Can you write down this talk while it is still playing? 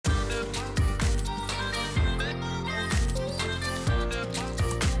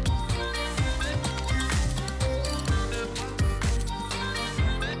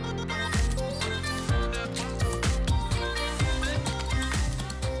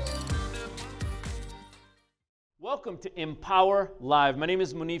Welcome to MPowerLive. My name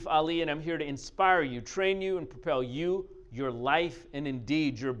is Munif Ali, and I'm here to inspire you, train you, and propel you, your life, and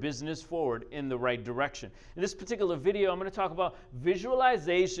indeed your business forward in the right direction. In this particular video, I'm going to talk about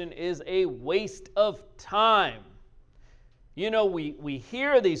visualization is a waste of time. You know, we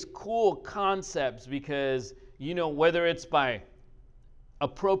hear these cool concepts because, you know, whether it's by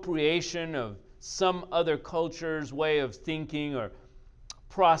appropriation of some other culture's way of thinking or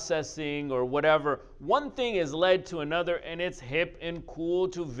processing or whatever, one thing has led to another, and it's hip and cool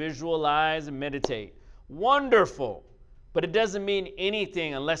to visualize and meditate. Wonderful, but it doesn't mean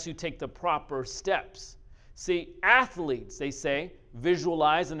anything unless you take the proper steps. See, athletes, they say,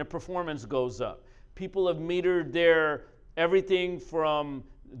 visualize and the performance goes up. People have metered their everything from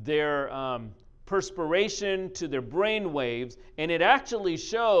their perspiration to their brain waves, and it actually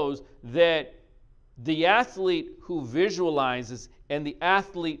shows that the athlete who visualizes and the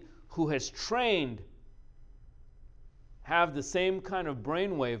athlete who has trained have the same kind of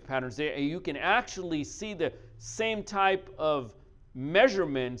brainwave patterns. You can actually see the same type of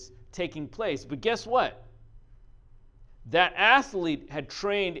measurements taking place. But guess what? That athlete had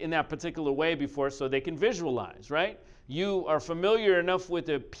trained in that particular way before, so they can visualize, right? You are familiar enough with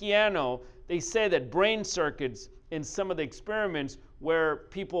the piano. They say that brain circuits in some of the experiments where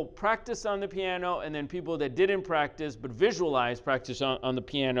people practice on the piano and then people that didn't practice but visualized practice on the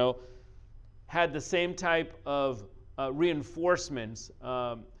piano had the same type of reinforcements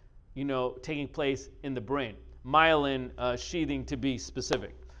taking place in the brain. Myelin sheathing to be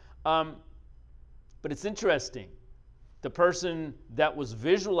specific. But it's interesting. The person that was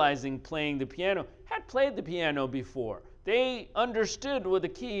visualizing playing the piano had played the piano before. They understood what the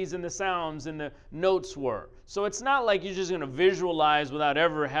keys and the sounds and the notes were. So it's not like you're just going to visualize without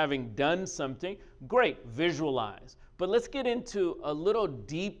ever having done something. Great, visualize. But let's get into a little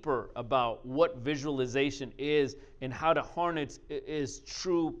deeper about what visualization is and how to harness its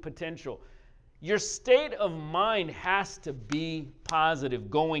true potential. Your state of mind has to be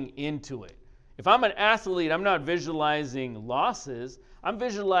positive going into it. If I'm an athlete, I'm not visualizing losses. I'm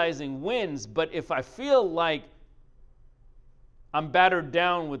visualizing wins. But if I feel like I'm battered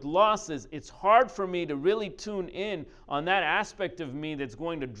down with losses, it's hard for me to really tune in on that aspect of me that's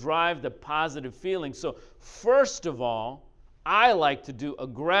going to drive the positive feeling. So first of all, I like to do a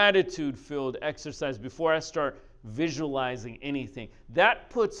gratitude-filled exercise before I start visualizing anything. That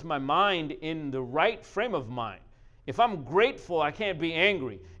puts my mind in the right frame of mind. If I'm grateful, I can't be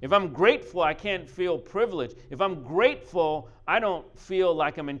angry. If I'm grateful, I can't feel privileged. If I'm grateful, I don't feel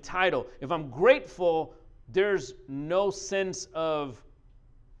like I'm entitled. If I'm grateful, there's no sense of,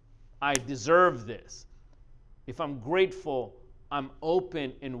 I deserve this. If I'm grateful, I'm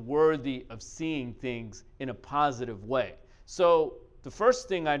open and worthy of seeing things in a positive way. So the first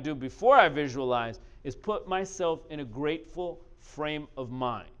thing I do before I visualize is put myself in a grateful frame of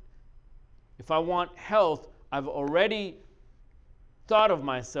mind. If I want health, I've already thought of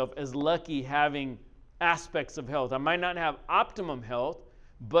myself as lucky having aspects of health. I might not have optimum health,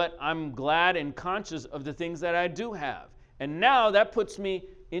 but I'm glad and conscious of the things that I do have. And now that puts me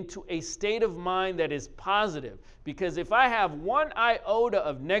into a state of mind that is positive. Because if I have one iota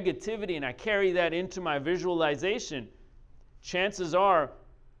of negativity and I carry that into my visualization, chances are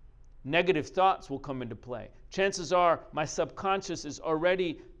negative thoughts will come into play. Chances are my subconscious is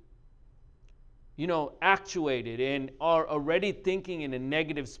already actuated and are already thinking in a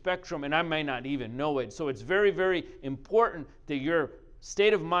negative spectrum, and I may not even know it. So it's very, very important that your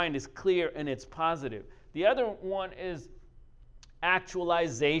state of mind is clear and it's positive. The other one is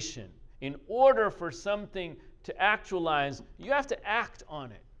actualization. In order for something to actualize, you have to act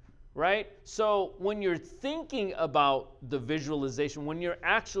on it, right? So when you're thinking about the visualization, when you're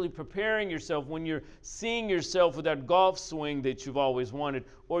actually preparing yourself, when you're seeing yourself with that golf swing that you've always wanted,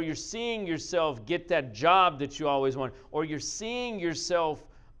 or you're seeing yourself get that job that you always wanted, or you're seeing yourself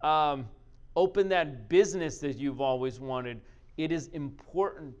open that business that you've always wanted, it is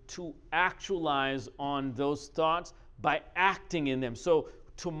important to actualize on those thoughts by acting in them. So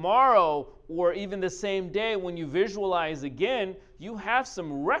tomorrow or even the same day when you visualize again, you have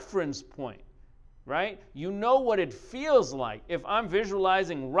some reference point, right? You know what it feels like. If I'm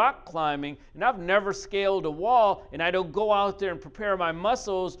visualizing rock climbing and I've never scaled a wall and I don't go out there and prepare my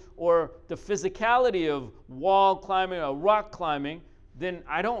muscles or the physicality of wall climbing or rock climbing, then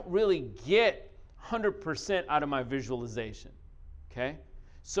I don't really get 100% out of my visualization. Okay?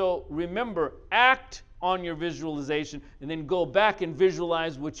 So remember, act on your visualization and then go back and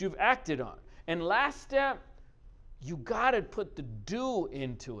visualize what you've acted on. And last step, you got to put the do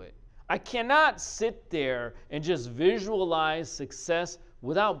into it. I cannot sit there and just visualize success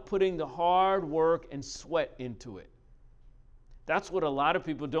without putting the hard work and sweat into it. That's what a lot of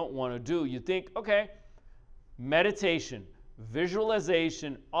people don't want to do. You think, okay, meditation,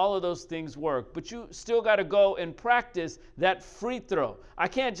 visualization, all of those things work, but you still got to go and practice that free throw. I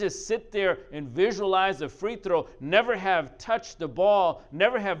can't just sit there and visualize a free throw, never have touched the ball,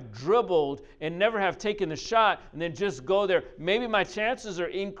 never have dribbled, and never have taken the shot, and then just go there. Maybe my chances are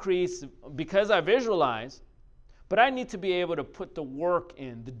increased because I visualize, but I need to be able to put the work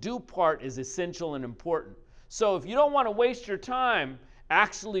in. The do part is essential and important. So if you don't want to waste your time,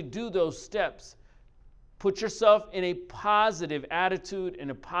 actually do those steps. Put yourself in a positive attitude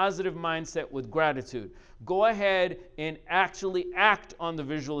and a positive mindset with gratitude. Go ahead and actually act on the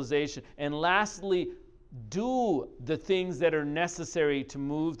visualization. And lastly, do the things that are necessary to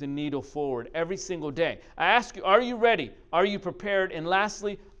move the needle forward every single day. I ask you, are you ready? Are you prepared? And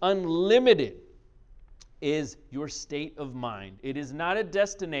lastly, unlimited is your state of mind. It is not a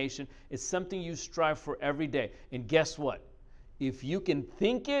destination. It's something you strive for every day. And guess what? If you can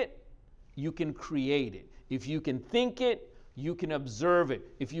think it, you can create it. If you can think it, you can observe it.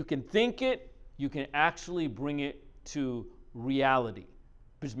 If you can think it, you can actually bring it to reality.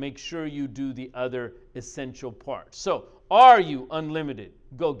 Just make sure you do the other essential parts. So, are you unlimited?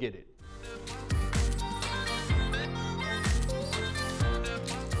 Go get it.